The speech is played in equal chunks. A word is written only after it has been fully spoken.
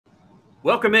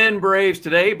Welcome in Braves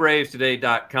Today,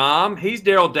 bravestoday.com. He's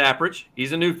Darrell Dapprich.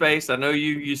 He's a new face. I know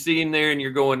you see him there and you're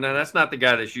going, no, that's not the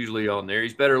guy that's usually on there.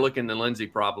 He's better looking than Lindsay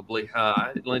probably.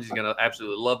 Lindsay's going to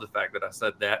absolutely love the fact that I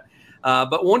said that.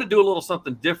 But want to do a little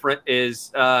something different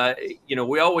is,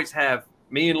 we always have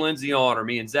me and Lindsay on, or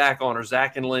me and Zach on, or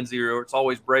Zach and Lindsay, or it's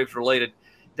always Braves related.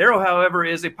 Darrell, however,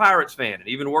 is a Pirates fan and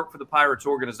even worked for the Pirates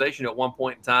organization at one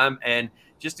point in time. And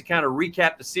just to kind of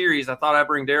recap the series, I thought I'd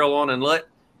bring Darrell on and let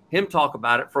him talk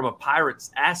about it from a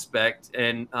Pirates aspect,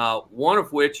 and one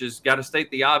of which is, got to state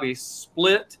the obvious,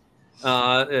 split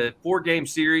a 4-game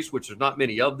series, which there's not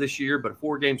many of this year, but a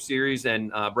 4-game series, and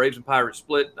Braves and Pirates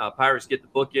split. Pirates get the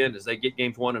bookend as they get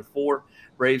games 1 and 4.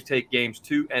 Braves take games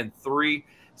 2 and 3.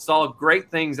 Saw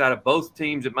great things out of both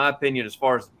teams, in my opinion, as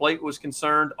far as the plate was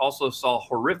concerned. Also saw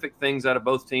horrific things out of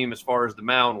both teams as far as the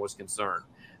mound was concerned.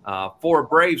 For a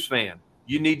Braves fan,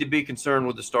 you need to be concerned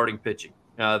with the starting pitching.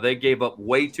 They gave up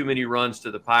way too many runs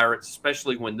to the Pirates,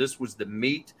 especially when this was the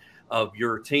meat of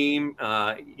your team.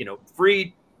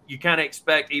 Fried, you kind of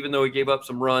expect, even though he gave up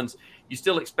some runs, you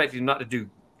still expect him not to do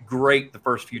great the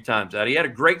first few times out. He had a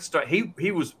great start.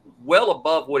 He was well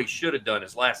above what he should have done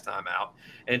his last time out.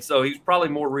 And so he's probably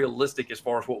more realistic as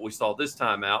far as what we saw this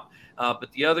time out.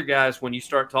 But the other guys, when you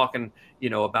start talking,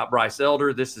 about Bryce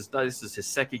Elder, this is his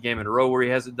second game in a row where he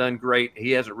hasn't done great. He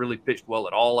hasn't really pitched well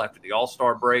at all after the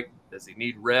All-Star break. Does he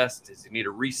need rest? Does he need a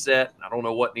reset? I don't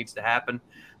know what needs to happen.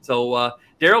 So,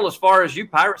 Darrell, as far as you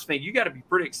Pirates fan, you got to be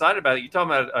pretty excited about it. You're talking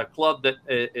about a club that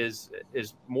is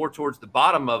more towards the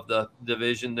bottom of the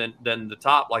division than the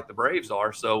top, like the Braves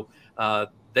are. So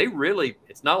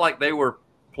it's not like they were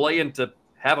playing to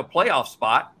have a playoff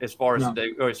spot as far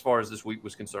as this week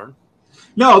was concerned.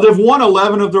 No, they've won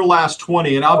 11 of their last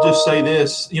 20. And I'll just say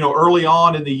this, early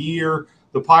on in the year,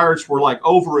 the Pirates were like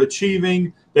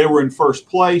overachieving. They were in first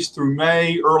place through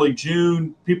May, early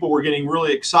June. People were getting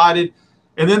really excited.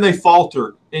 And then they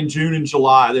faltered in June and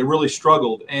July. They really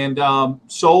struggled and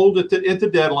sold at the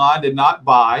deadline, did not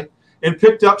buy, and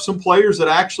picked up some players that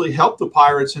actually helped the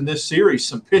Pirates in this series.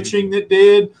 Some pitching that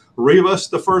did. Rivas,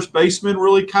 the first baseman,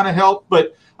 really kind of helped.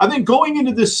 But I think going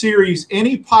into this series,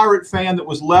 any Pirate fan that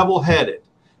was level-headed,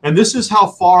 and this is how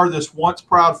far this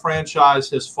once-proud franchise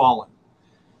has fallen,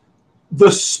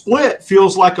 the split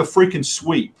feels like a freaking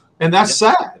sweep. And that's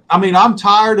sad. I mean, I'm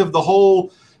tired of the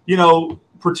whole,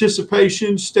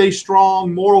 participation, stay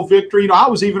strong, moral victory. I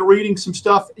was even reading some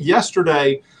stuff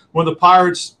yesterday when the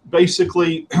Pirates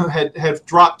basically had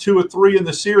dropped 2 or 3 in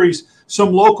the series.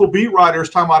 Some local beat writers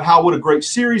talking about what a great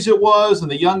series it was,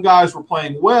 and the young guys were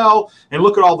playing well, and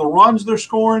look at all the runs they're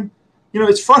scoring.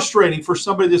 It's frustrating for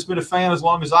somebody that's been a fan as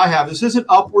long as I have. This isn't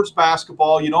upwards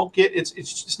basketball. You don't get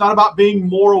it's not about being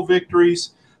moral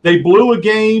victories. They blew a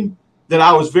game that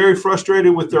I was very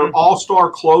frustrated with their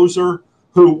all-star closer,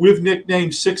 who we've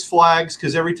nicknamed Six Flags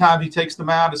because every time he takes them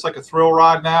out, it's like a thrill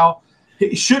ride now.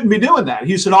 He shouldn't be doing that.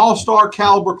 He's an all-star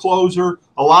caliber closer.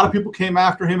 A lot of people came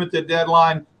after him at the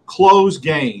deadline. Closed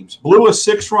games. Blew a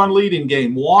 6-run lead in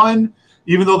game 1.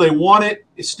 Even though they won it,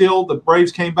 still the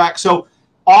Braves came back. So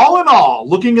all in all,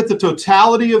 looking at the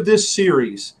totality of this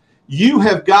series, you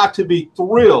have got to be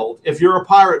thrilled if you're a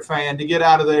Pirate fan to get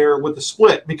out of there with the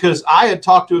split, because I had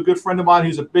talked to a good friend of mine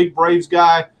who's a big Braves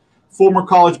guy, former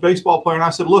college baseball player, and I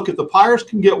said, look, if the Pirates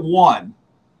can get one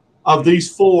of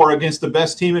these 4 against the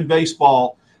best team in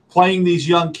baseball playing these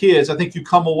young kids, I think you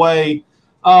come away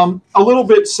a little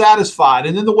bit satisfied.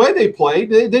 And then the way they played,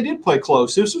 they did play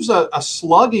close. This was a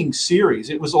slugging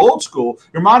series. It was old school.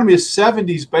 It reminded me of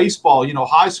 70s baseball,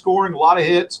 high scoring, a lot of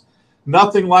hits,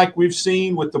 nothing like we've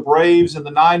seen with the Braves in the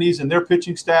 90s and their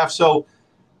pitching staff. So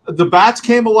the bats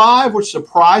came alive, which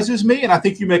surprises me. And I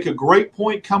think you make a great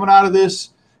point coming out of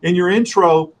this in your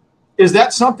intro. Is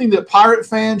that something that Pirate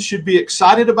fans should be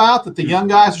excited about, that the young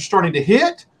guys are starting to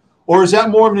hit? Or is that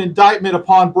more of an indictment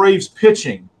upon Braves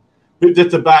pitching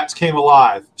that the bats came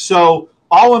alive? So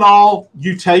all in all,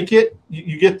 you take it.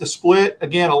 You get the split.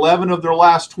 Again, 11 of their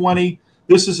last 20.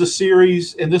 This is a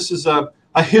series, and this is a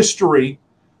history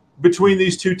between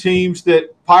these two teams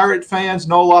that Pirate fans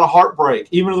know a lot of heartbreak,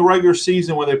 even in the regular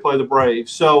season when they play the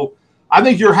Braves. So I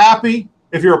think you're happy.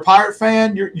 If you're a Pirate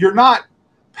fan, you're not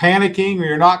panicking, or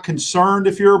you're not concerned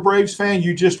if you're a Braves fan.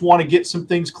 You just want to get some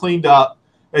things cleaned up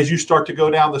as you start to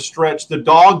go down the stretch, the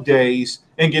dog days,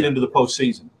 and get into the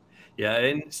postseason. Yeah,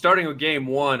 and starting with game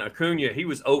 1, Acuna, he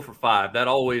was 0 for 5. That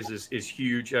always is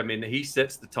huge. I mean, he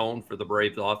sets the tone for the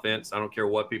Braves offense. I don't care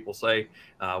what people say.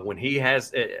 When he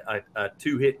has a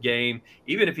 2-hit game,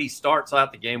 even if he starts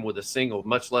out the game with a single,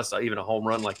 much less even a home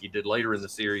run like he did later in the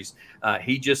series,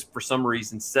 he just, for some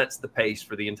reason, sets the pace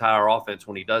for the entire offense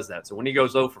when he does that. So when he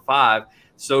goes 0 for 5,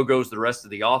 so goes the rest of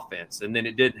the offense. And then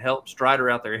it didn't help Strider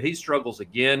out there. He struggles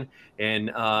again, and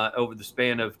over the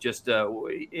span of just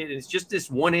it's just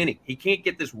this one inning. He can't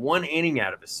get this one inning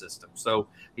out of his system. So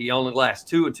he only lasts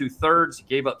 2 2/3. He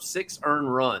gave up 6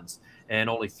 earned runs and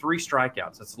only 3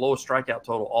 strikeouts. That's the lowest strikeout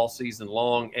total all season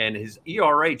long. And his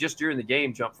ERA just during the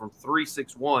game jumped from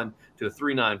 3.61 to a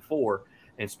 3.94.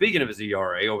 And speaking of his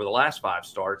ERA, over the last 5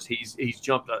 starts, he's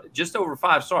jumped just over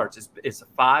 5 starts. It's a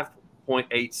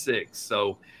 5.86.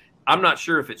 So I'm not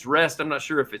sure if it's rest. I'm not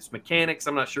sure if it's mechanics.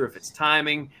 I'm not sure if it's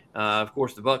timing. Of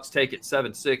course, the Bucks take it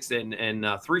 7-6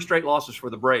 and 3 straight losses for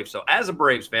the Braves. So as a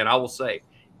Braves fan, I will say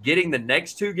getting the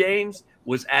next 2 games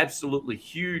was absolutely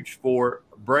huge for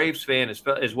Braves fan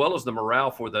as well as the morale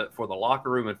for the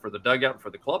locker room and for the dugout and for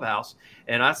the clubhouse.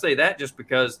 And I say that just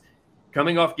because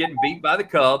coming off getting beat by the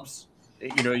Cubs,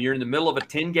 you're in the middle of a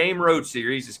 10-game road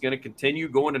series. It's going to continue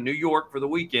going to New York for the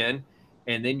weekend,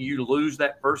 and then you lose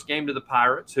that first game to the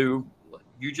Pirates, who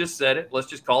you just said it. Let's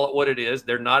just call it what it is.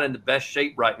 They're not in the best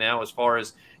shape right now as far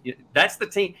as that's the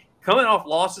team coming off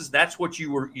losses. That's what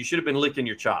you should have been licking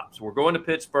your chops. We're going to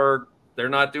Pittsburgh. They're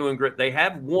not doing great. They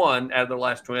have won out of their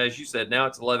last 20, as you said. Now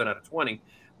it's 11 out of 20,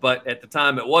 but at the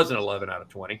time it wasn't 11 out of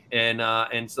 20,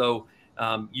 and so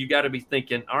you got to be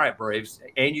thinking, all right, Braves,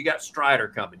 and you got Strider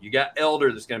coming. You got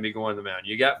Elder that's going to be going to the mound.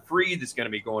 You got Freed that's going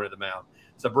to be going to the mound.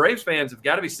 So Braves fans have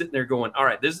got to be sitting there going, all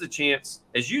right, this is a chance.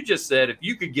 As you just said, if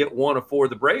you could get 1 of 4,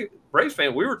 the Braves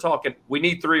fan, we were talking, we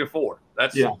need 3 or 4.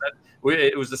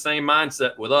 It was the same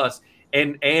mindset with us.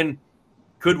 And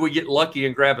could we get lucky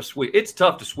and grab a sweep? It's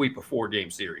tough to sweep a 4-game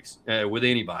series with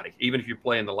anybody, even if you're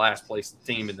playing the last place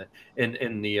team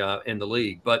in the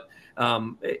league. But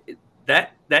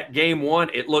that game 1,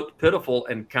 it looked pitiful,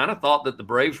 and kind of thought that the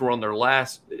Braves were on their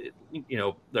last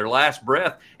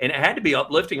breath, and it had to be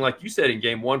uplifting, like you said, in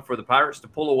game 1 for the Pirates to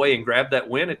pull away and grab that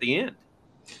win at the end.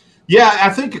 Yeah, I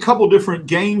think a couple different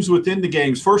games within the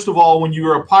games. First of all, when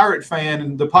you're a Pirate fan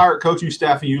and the Pirate coaching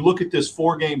staff, and you look at this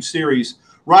 4-game series,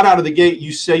 right out of the gate,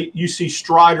 you see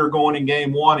Strider going in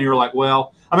game 1, and you're like,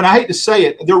 well, I mean, I hate to say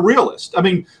it, they're realists. I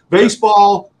mean,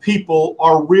 baseball people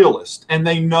are realists, and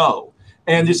they know.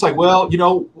 And it's like, well,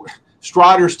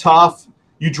 Strider's tough.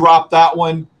 You drop that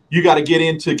one, you got to get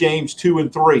into games 2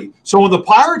 and 3. So when the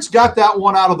Pirates got that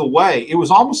one out of the way, it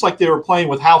was almost like they were playing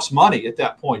with house money at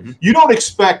that point. Mm-hmm. You don't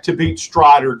expect to beat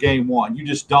Strider game 1. You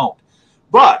just don't.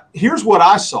 But here's what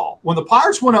I saw. When the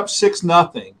Pirates went up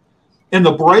 6-0 and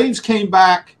the Braves came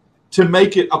back to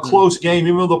make it a close game,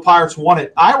 even though the Pirates won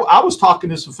it, I was talking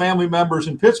to some family members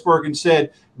in Pittsburgh and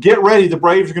said, get ready, the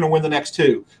Braves are going to win the next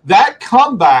 2. That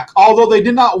comeback, although they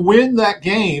did not win that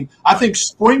game, I think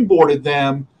springboarded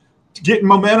them to getting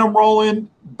momentum rolling,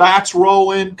 bats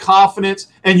rolling, confidence,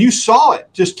 and you saw it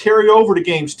just carry over to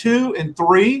games 2 and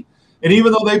 3. And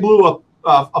even though they blew a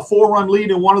 4-run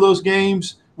lead in one of those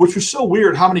games, which was so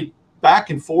weird how many back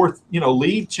and forth,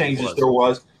 lead changes there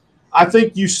was, I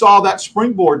think you saw that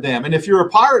springboard them. And if you're a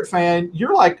Pirate fan,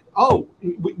 you're like, oh,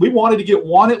 we wanted to get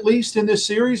 1 at least in this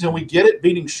series, and we get it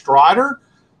beating Strider.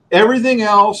 Everything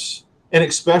else, and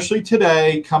especially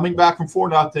today, coming back from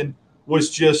 4-0, was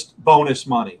just bonus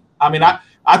money. I mean,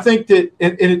 I think that,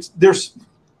 and there's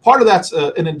part of that's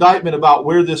an indictment about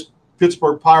where this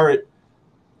Pittsburgh Pirate,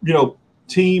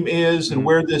 team is, and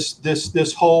where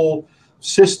this whole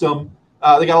system.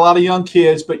 They got a lot of young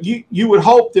kids, but you would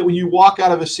hope that when you walk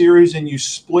out of a series and you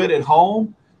split at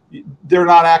home, they're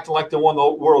not acting like they won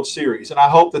the World Series. And I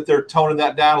hope that they're toning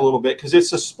that down a little bit because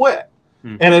it's a split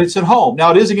and it's at home.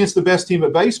 Now, it is against the best team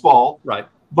at baseball. Right.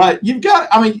 But you've got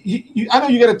 – I mean, I know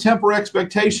you got to temper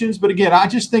expectations, but, again, I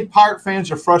just think Pirate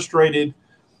fans are frustrated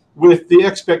with the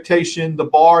expectation, the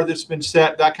bar that's been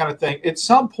set, that kind of thing. At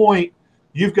some point,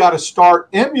 you've got to start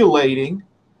emulating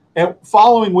 – and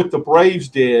following what the Braves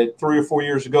did 3 or 4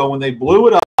 years ago when they blew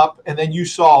it up, and then you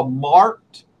saw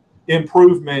marked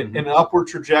improvement and an upward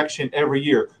trajectory every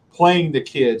year, playing the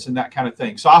kids and that kind of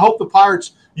thing. So I hope the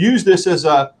Pirates use this as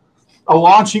a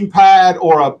launching pad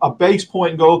or a base point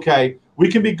and go, okay, we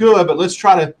can be good, but let's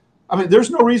try to – I mean, there's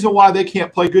no reason why they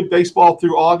can't play good baseball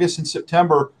through August and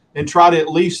September and try to at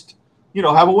least,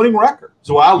 have a winning record.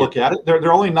 So I look at it.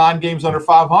 They're only 9 games under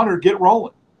 500. Get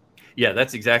rolling. Yeah,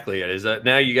 that's exactly it.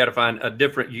 Now you got to find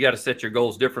you got to set your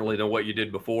goals differently than what you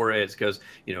did before. It's because,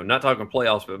 not talking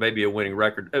playoffs, but maybe a winning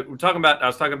record. I was talking about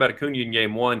Acuna in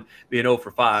game 1 being 0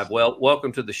 for 5. Well,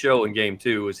 welcome to the show in game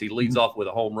 2 as he leads off with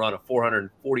a home run, a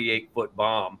 448-foot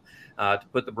bomb to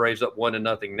put the Braves up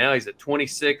 1-0. Now he's at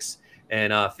 26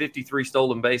 and 53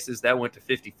 stolen bases. That went to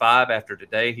 55 after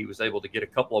today. He was able to get a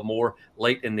couple of more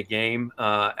late in the game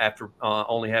after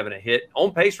only having a hit.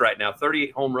 On pace right now,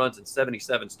 38 home runs and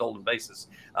 77 stolen bases.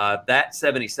 That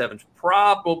 77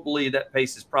 that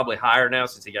pace is probably higher now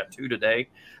since he got 2 today.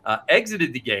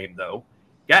 Exited the game, though.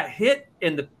 Got hit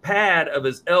in the pad of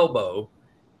his elbow.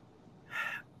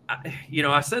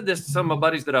 I said this to some of my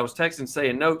buddies that I was texting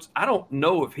saying notes. I don't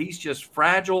know if he's just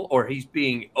fragile or he's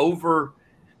being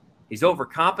he's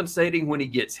overcompensating when he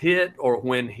gets hit or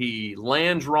when he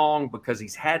lands wrong, because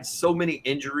he's had so many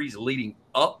injuries leading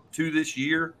up to this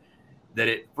year that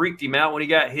it freaked him out when he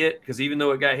got hit. Because even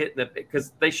though it got hit,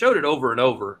 because they showed it over and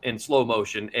over in slow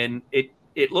motion, and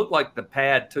it looked like the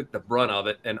pad took the brunt of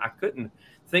it, and I couldn't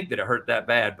think that it hurt that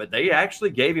bad, but they actually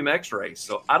gave him x-rays.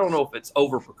 So I don't know if it's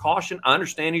over precaution. I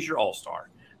understand he's your all-star.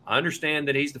 I understand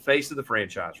that he's the face of the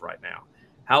franchise right now.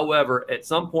 However, at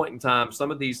some point in time,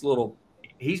 some of these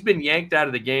he's been yanked out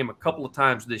of the game a couple of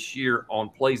times this year on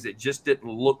plays that just didn't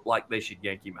look like they should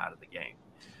yank him out of the game.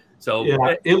 So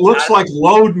yeah, it looks like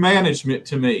load management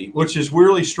to me, which is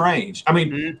really strange. I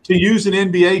mean, to use an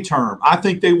NBA term, I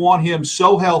think they want him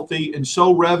so healthy and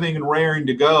so revving and raring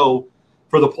to go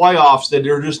for the playoffs that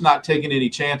they're just not taking any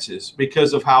chances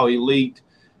because of how elite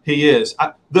he is.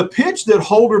 The pitch that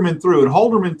Holderman threw, and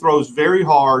Holderman throws very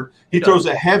hard. He throws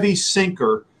a heavy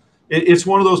sinker. It's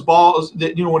one of those balls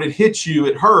that, when it hits you,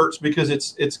 it hurts because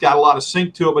it's got a lot of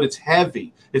sink to it, but it's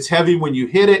heavy. It's heavy when you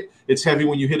hit it. It's heavy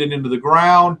when you hit it into the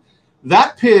ground.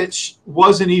 That pitch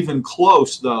wasn't even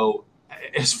close, though,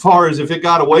 as far as if it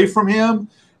got away from him.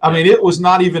 I mean, it was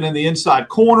not even in the inside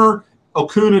corner.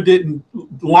 Acuna didn't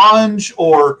lunge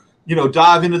or,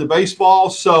 dive into the baseball.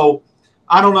 So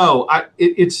I don't know.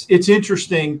 It's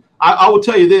interesting. I will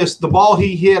tell you this, the ball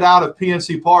he hit out of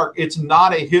PNC Park, it's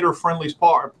not a hitter-friendly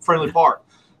park.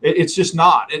 It's just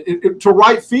not. To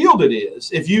right field it is.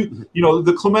 If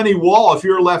the Clemente wall, if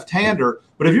you're a left-hander,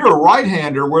 but if you're a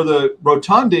right-hander where the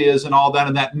rotunda is and all that,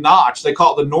 and that notch, they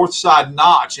call it the north side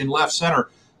notch in left center,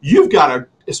 you've got to,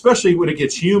 especially when it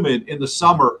gets humid in the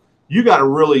summer, you got to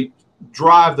really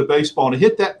drive the baseball, and to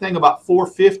hit that thing about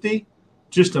 450,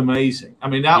 just amazing. I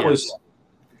mean, that was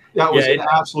an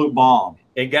absolute bomb.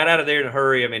 It got out of there in a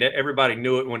hurry. I mean, everybody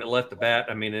knew it when it left the bat.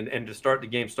 I mean, and to start the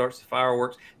game, starts the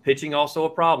fireworks. Pitching also a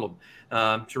problem.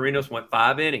 Chirinos went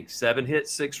 5 innings, 7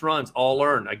 hits, 6 runs, all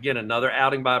earned. Again, another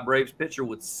outing by a Braves pitcher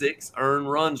with 6 earned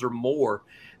runs or more.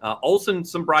 Olsen,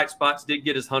 some bright spots, did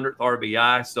get his 100th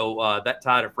RBI, so that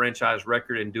tied a franchise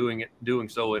record in doing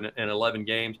so in 11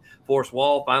 games. Forrest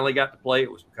Wall finally got to play.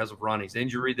 It was because of Ronnie's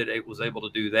injury that it was able to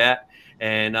do that,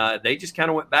 and they just kind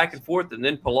of went back and forth. And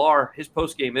then Pilar, his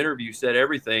post-game interview said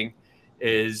everything.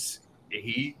 Is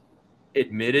he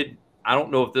admitted, I don't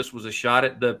know if this was a shot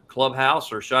at the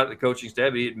clubhouse or a shot at the coaching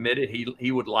staff. He admitted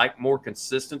he would like more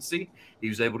consistency. He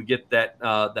was able to get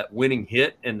that winning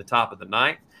hit in the top of the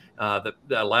ninth. That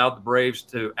allowed the Braves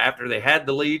to, after they had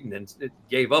the lead and then it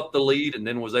gave up the lead and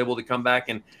then was able to come back.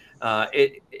 And I'm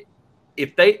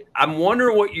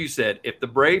wondering what you said. If the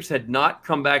Braves had not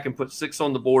come back and put 6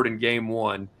 on the board in game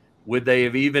 1, would they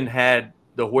have even had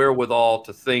the wherewithal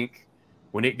to think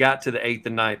when it got to the 8th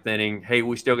and 9th inning, hey,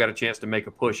 we still got a chance to make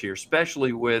a push here,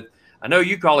 especially with, I know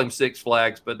you call him Six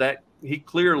Flags, but that he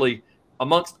clearly,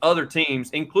 amongst other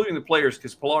teams, including the players,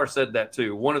 because Pilar said that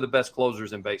too, one of the best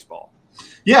closers in baseball.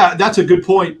 Yeah, that's a good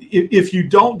point. If you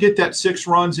don't get that 6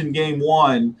 runs in game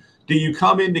 1, do you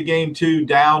come into game 2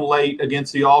 down late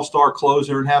against the all-star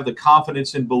closer and have the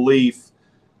confidence and belief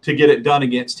to get it done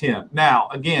against him? Now,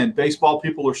 again, baseball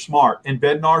people are smart, and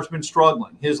Bednar's been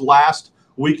struggling. His last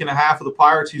week and a half of the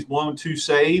Pirates, he's blown 2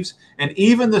 saves, and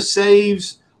even the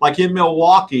saves, like in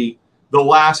Milwaukee, the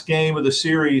last game of the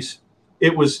series,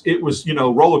 it was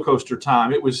roller coaster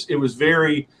time. It was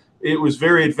very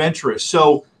adventurous.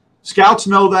 So scouts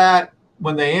know that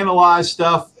when they analyze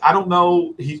stuff. I don't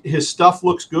know. His stuff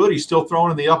looks good. He's still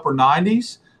throwing in the upper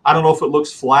 90s. I don't know if it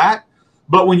looks flat.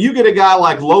 But when you get a guy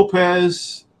like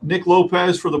Nick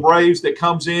Lopez for the Braves that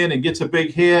comes in and gets a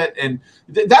big hit, and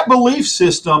that belief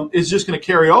system is just going to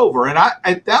carry over. And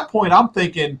at that point, I'm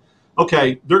thinking,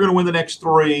 okay, they're going to win the next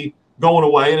 3 going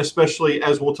away, and especially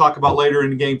as we'll talk about later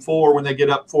in game 4 when they get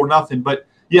up 4-0. But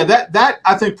yeah, that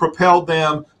I think propelled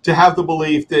them to have the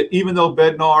belief that even though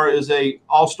Bednar is a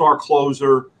all-star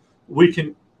closer, we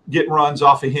can get runs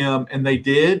off of him, and they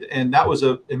did. And that was,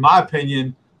 in my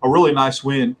opinion, a really nice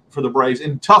win for the Braves,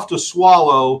 and tough to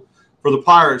swallow for the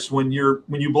Pirates when you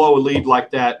blow a lead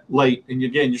like that late. And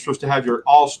again, you're supposed to have your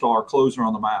all-star closer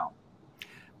on the mound.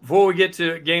 Before we get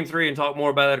to game 3 and talk more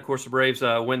about that, of course, the Braves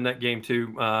win that game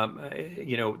too.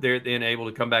 They're then able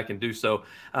to come back and do so.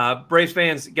 Braves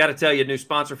fans, got to tell you, a new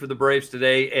sponsor for the Braves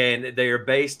today, and they are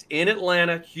based in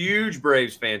Atlanta. Huge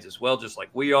Braves fans as well, just like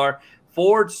we are.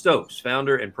 Ford Stokes,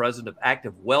 founder and president of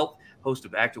Active Wealth, host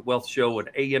of Active Wealth Show at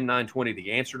AM 920,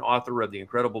 The Answer, and author of the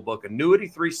incredible book Annuity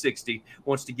 360,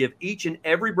 wants to give each and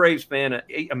every Braves fan an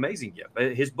amazing gift,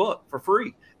 his book for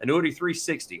free, Annuity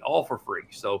 360, all for free.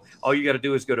 So all you got to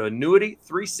do is go to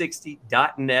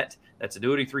annuity360.net. That's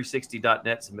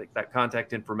annuity360.net. So make that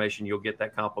contact information. You'll get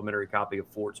that complimentary copy of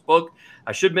Ford's book.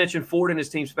 I should mention Ford and his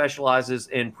team specializes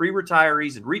in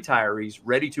pre-retirees and retirees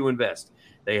ready to invest.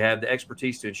 They have the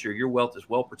expertise to ensure your wealth is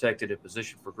well protected and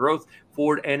positioned for growth.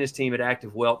 Ford and his team at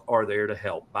Active Wealth are there to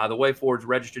help. By the way, Ford's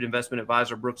registered investment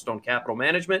advisor, Brookstone Capital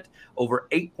Management, over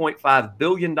 $8.5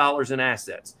 billion in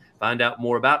assets. Find out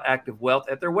more about Active Wealth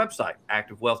at their website,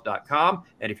 activewealth.com.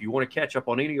 And if you want to catch up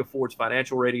on any of Ford's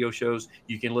financial radio shows,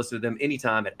 you can listen to them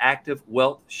anytime at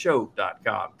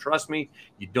activewealthshow.com. Trust me,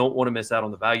 you don't want to miss out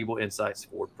on the valuable insights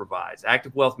Ford provides.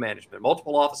 Active Wealth Management,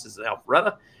 multiple offices in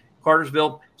Alpharetta,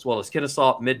 Cartersville, as well as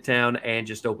Kennesaw, Midtown, and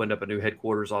just opened up a new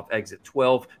headquarters off exit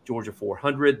 12, Georgia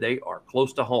 400. They are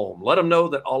close to home. Let them know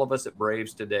that all of us at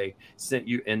Braves Today sent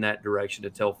you in that direction to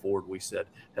tell Ford we said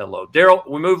hello. Darrell,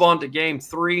 we move on to game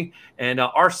 3, and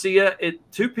Arcia,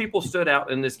 two people stood out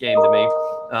in this game to me.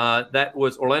 That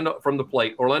was Orlando from the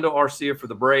plate, Orlando Arcia for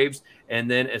the Braves. And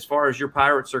then as far as your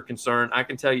Pirates are concerned, I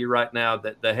can tell you right now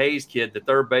that the Hayes kid, the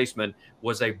third baseman,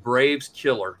 was a Braves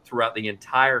killer throughout the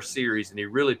entire series, and he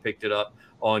really picked it up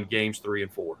on games 3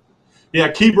 and 4.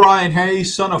 Yeah, Ke'Bryan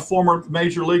Hayes, son of former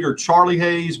major leaguer Charlie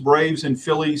Hayes, Braves and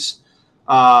Phillies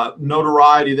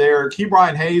notoriety there.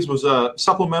 Ke'Bryan Hayes was a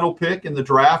supplemental pick in the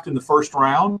draft in the first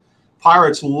round.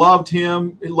 Pirates loved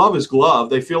him. They love his glove.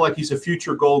 They feel like he's a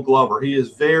future Gold Glover. He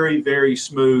is very, very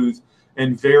smooth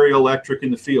and very electric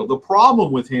in the field. The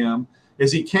problem with him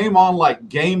is he came on like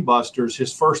game busters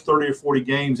his first 30 or 40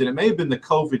 games, and it may have been the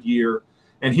COVID year,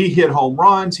 and he hit home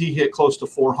runs. He hit close to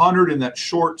 400 in that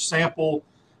short sample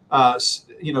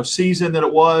season that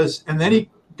it was, and then he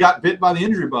got bit by the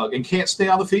injury bug and can't stay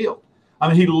on the field. I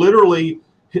mean, he literally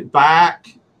hit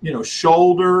back,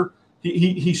 shoulder.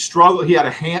 He struggled. He had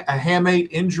a hamate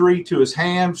injury to his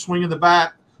hand, swinging the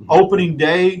bat. Opening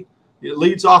day, it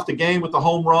leads off the game with the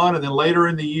home run, and then later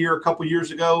in the year, a couple years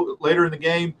ago, later in the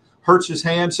game, hurts his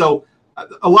hand. So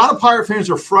a lot of Pirate fans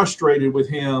are frustrated with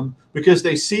him because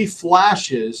they see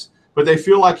flashes, but they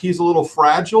feel like he's a little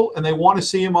fragile, and they want to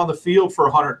see him on the field for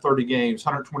 130 games,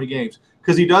 120 games,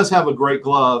 because he does have a great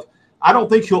glove. I don't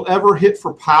think he'll ever hit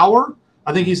for power.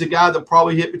 I think he's a guy that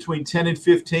probably hit between 10 and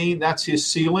 15. That's his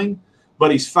ceiling.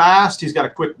 But he's fast. He's got a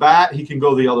quick bat. He can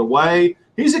go the other way.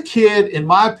 He's a kid, in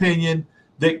my opinion,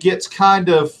 that gets kind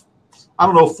of,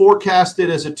 forecasted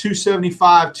as a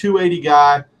 275, 280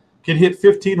 guy, can hit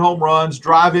 15 home runs,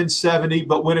 drive in 70,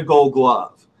 but win a Gold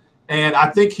Glove. And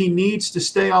I think he needs to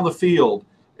stay on the field.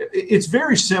 It's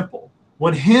very simple.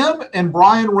 When him and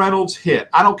Brian Reynolds hit,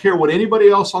 I don't care what anybody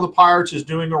else on the Pirates is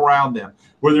doing around them,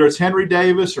 whether it's Henry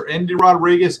Davis or Andy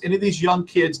Rodriguez, any of these young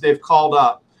kids they've called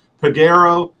up,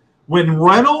 Peguero. When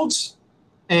Reynolds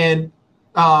and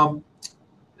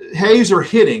Hayes are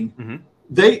hitting,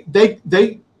 they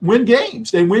win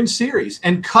games. They win series.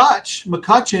 And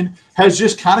McCutchen has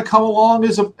just kind of come along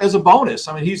as a bonus.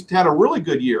 I mean, he's had a really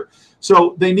good year.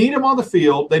 So they need him on the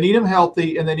field. They need him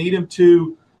healthy, and they need him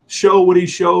to show what he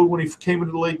showed when he came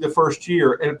into the league the first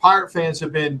year. And Pirate fans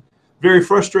have been very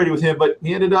frustrated with him, but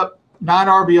he ended up 9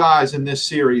 RBIs in this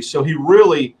series. So he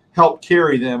really helped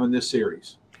carry them in this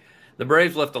series. The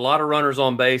Braves left a lot of runners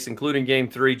on base, including game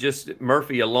 3. Just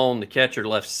Murphy alone, the catcher,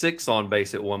 left 6 on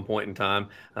base at one point in time,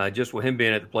 just with him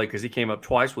being at the plate because he came up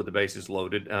twice with the bases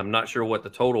loaded. I'm not sure what the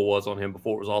total was on him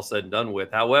before it was all said and done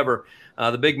with. However,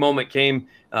 the big moment came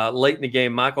late in the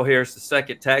game. Michael Harris II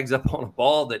tags up on a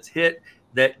ball that's hit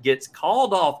that gets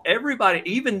called off. Everybody,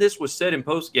 even this was said in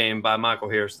postgame by Michael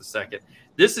Harris II.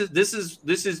 This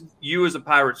is you as a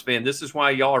Pirates fan. This is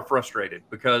why y'all are frustrated,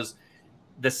 because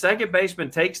the second baseman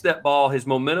takes that ball. His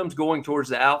momentum's going towards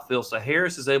the outfield, so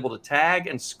Harris is able to tag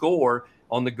and score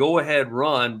on the go-ahead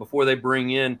run before they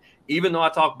bring in. Even though I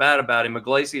talk bad about him,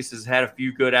 Iglesias has had a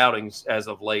few good outings as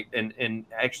of late, and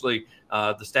actually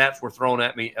the stats were thrown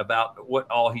at me about what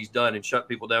all he's done and shut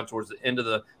people down towards the end of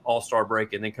the All-Star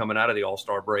break and then coming out of the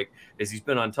All-Star break is he's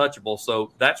been untouchable.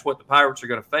 So that's what the Pirates are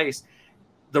going to face.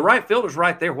 The right fielder's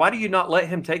right there. Why do you not let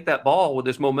him take that ball with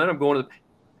this momentum going to the –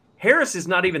 Harris is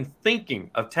not even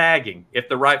thinking of tagging if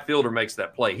the right fielder makes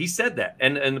that play. He said that.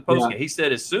 And the postgame, he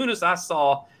said, as soon as I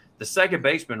saw the second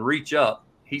baseman reach up,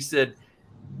 he said,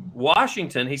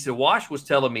 Washington, he said, Wash was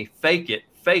telling me, fake it,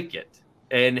 fake it.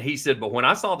 And he said, but when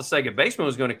I saw the second baseman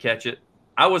was going to catch it,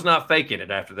 I was not faking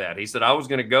it after that. He said, I was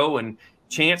going to go and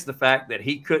chance the fact that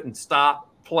he couldn't stop,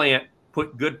 plant,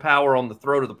 put good power on the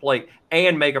throw to the plate,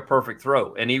 and make a perfect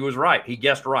throw. And he was right. He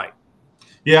guessed right.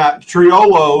 Yeah,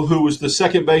 Triolo, who was the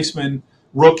second baseman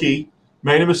rookie,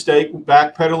 made a mistake,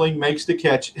 backpedaling, makes the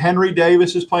catch. Henry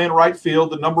Davis is playing right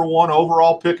field, the #1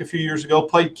 overall pick a few years ago,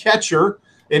 played catcher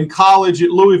in college at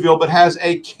Louisville, but has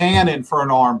a cannon for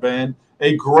an arm, Ben,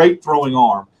 a great throwing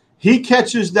arm. He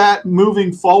catches that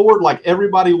moving forward like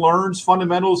everybody learns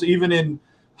fundamentals, even in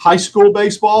high school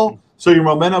baseball. So your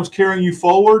momentum's carrying you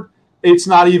forward. It's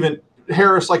not even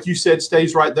Harris, like you said,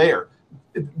 stays right there.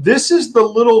 This is the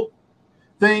little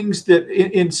things that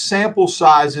in sample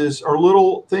sizes or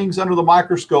little things under the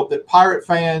microscope that Pirate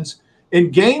fans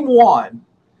in game 1,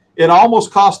 it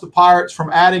almost cost the Pirates from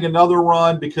adding another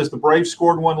run because the Braves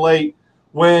scored one late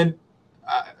when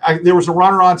there was a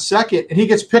runner on second and he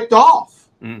gets picked off.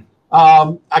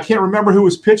 I can't remember who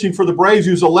was pitching for the Braves.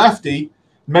 He was a lefty,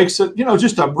 makes it,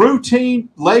 just a routine,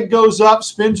 leg goes up,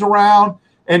 spins around,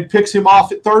 and picks him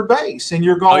off at third base. And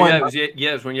you're going, it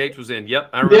was when Yates was in.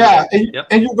 Yep, I remember. Yeah,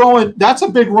 and you're going, that's a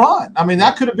big run. I mean,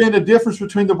 that could have been a difference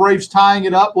between the Braves tying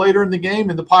it up later in the game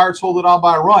and the Pirates hold it on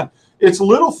by a run. It's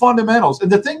little fundamentals.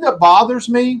 And the thing that bothers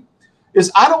me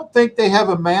is I don't think they have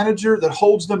a manager that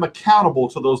holds them accountable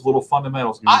to those little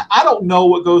fundamentals. I don't know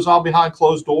what goes on behind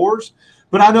closed doors,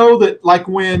 but I know that like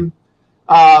when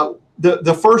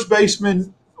the first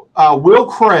baseman, Will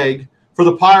Craig, for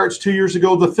the Pirates 2 years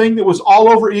ago, the thing that was all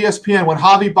over ESPN when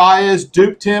Javi Baez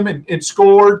duped him and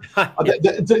scored,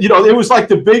 it was like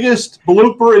the biggest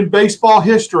blooper in baseball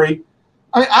history.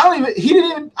 I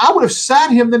mean, I would have sat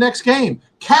him the next game.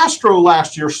 Castro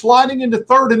last year sliding into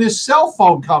third and his cell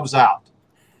phone comes out.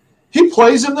 He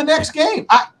plays him the next game.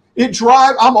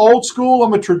 I'm old school.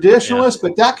 I'm a traditionalist,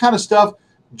 but that kind of stuff,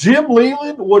 Jim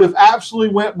Leland would have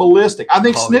absolutely went ballistic. I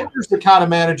think Snicker's the kind of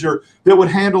manager that would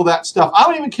handle that stuff. I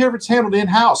don't even care if it's handled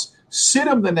in-house. Sit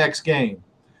him the next game.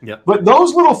 Yep. But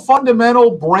those little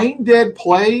fundamental brain-dead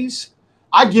plays,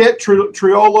 I get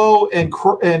Triolo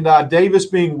and Davis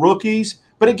being rookies.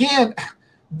 But again,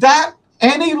 that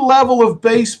any level of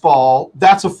baseball,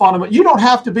 that's a fundamental. You don't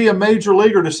have to be a major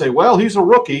leaguer to say, well, he's a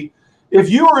rookie. If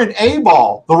you are an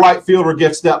A-ball, the right fielder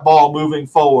gets that ball moving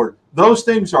forward. Those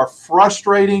things are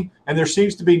frustrating, and there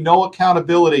seems to be no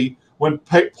accountability when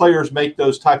players make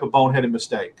those type of boneheaded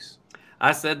mistakes.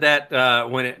 I said that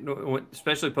when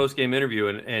especially post-game interview,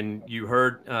 and you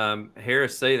heard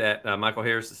Harris say that, Michael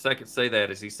Harris II say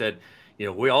that, as he said,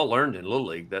 we all learned in Little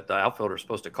League that the outfielder is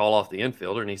supposed to call off the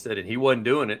infielder, and he said, and he wasn't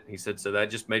doing it. He said, so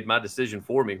that just made my decision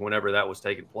for me whenever that was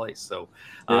taking place. So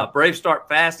Braves start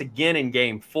fast again in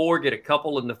game 4, get a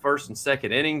couple in the first and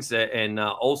second innings, and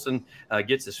Olsen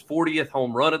gets his 40th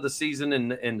home run of the season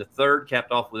in the third,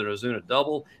 capped off with an Ozuna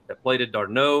double that plated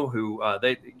D'Arnaud, who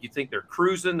you think they're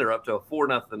cruising. They're up to a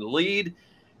 4-0 lead.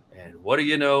 And what do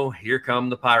you know? Here come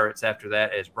the Pirates after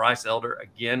that, as Bryce Elder,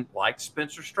 again, like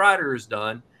Spencer Strider has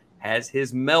done, has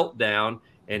his meltdown,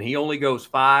 and he only goes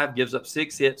 5, gives up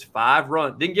 6 hits, 5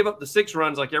 runs. Didn't give up the 6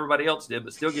 runs like everybody else did,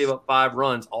 but still gave up 5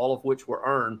 runs, all of which were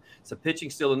earned. So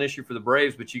pitching's still an issue for the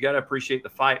Braves, but you got to appreciate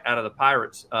the fight out of the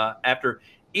Pirates after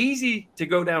easy to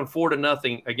go down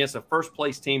 4-0 against a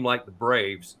first-place team like the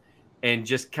Braves and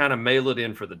just kind of mail it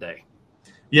in for the day.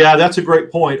 Yeah, that's a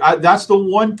great point. That's the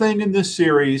one thing in this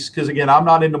series, because, again, I'm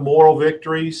not into moral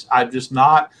victories. I'm just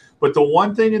not. But the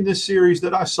one thing in this series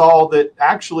that I saw that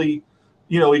actually,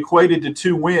 equated to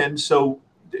 2 wins, so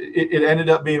it ended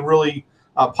up being really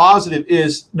positive,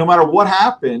 is no matter what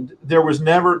happened,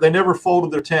 they never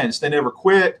folded their tents. They never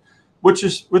quit, which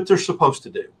is what they're supposed to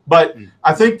do. But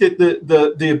I think that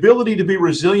the ability to be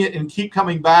resilient and keep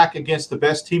coming back against the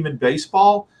best team in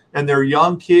baseball, and they're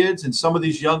young kids, and some of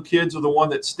these young kids are the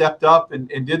one that stepped up and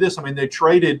did this. I mean, they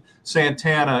traded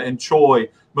Santana and Choi.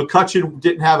 McCutchen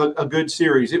didn't have a good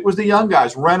series. It was the young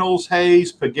guys, Reynolds,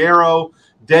 Hayes, Peguero,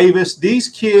 Davis. These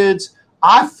kids,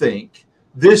 I think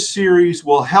this series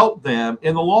will help them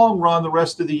in the long run the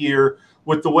rest of the year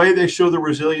with the way they show the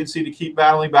resiliency to keep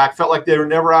battling back. Felt like they were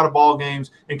never out of ball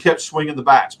games and kept swinging the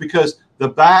bats because the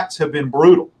bats have been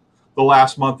brutal the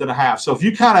last month and a half. So if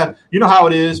you kind of, how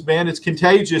it is, man, it's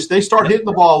contagious. They start hitting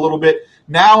the ball a little bit.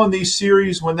 Now in these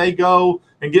series, when they go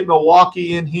and get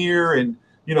Milwaukee in here and,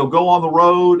 go on the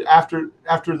road after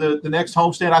the next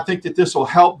homestand, I think that this will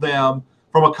help them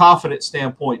from a confidence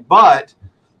standpoint. But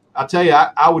I'll tell you,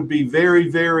 I would be very,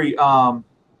 very I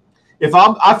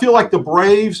feel like the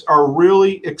Braves are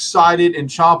really excited and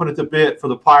chomping at the bit for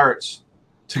the Pirates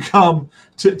to come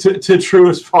to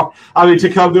Truist Park. I mean, to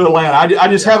come to Atlanta. I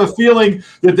just have a feeling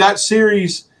that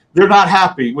series, they're not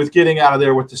happy with getting out of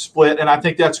there with the split, and I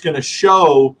think that's going to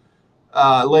show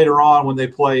later on when they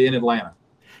play in Atlanta.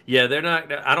 Yeah, they're not.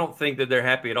 I don't think that they're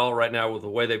happy at all right now with the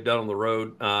way they've done on the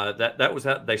road. That was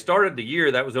how they started the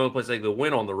year. That was the only place they could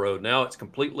win on the road. Now it's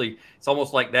completely. It's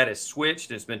almost like that has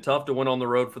switched. It's been tough to win on the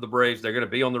road for the Braves. They're going to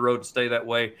be on the road to stay that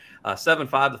way.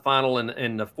 7-5 the final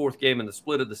in the fourth game in the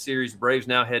split of the series. The Braves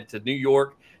now head to New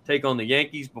York, take on the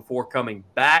Yankees before coming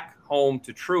back home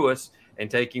to Truist and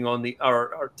taking on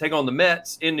the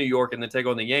Mets in New York, and then take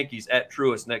on the Yankees at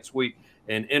Truist next week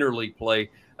in interleague play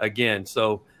again.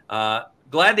 So.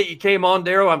 Glad that you came on,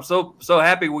 Darrell. I'm so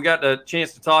happy we got the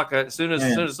chance to talk. As soon as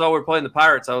I saw we were playing the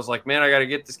Pirates, I was like, man, I got to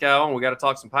get this guy on. We got to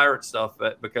talk some Pirate stuff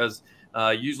because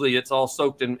usually it's all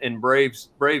soaked in Braves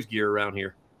gear around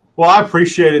here. Well, I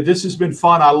appreciate it. This has been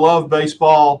fun. I love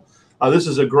baseball. This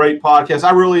is a great podcast.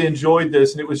 I really enjoyed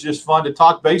this, and it was just fun to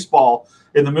talk baseball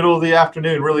in the middle of the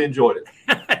afternoon. Really enjoyed it.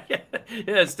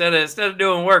 Yeah, instead of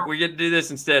doing work, we get to do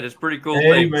this instead. It's pretty cool.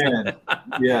 Amen.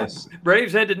 Yes.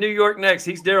 Braves head to New York next.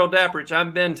 He's Darrell Dapprich.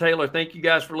 I'm Ben Taylor. Thank you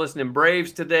guys for listening.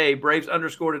 Braves Today,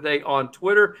 Braves_today on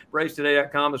Twitter.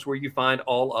 BravesToday.com is where you find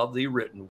all of the written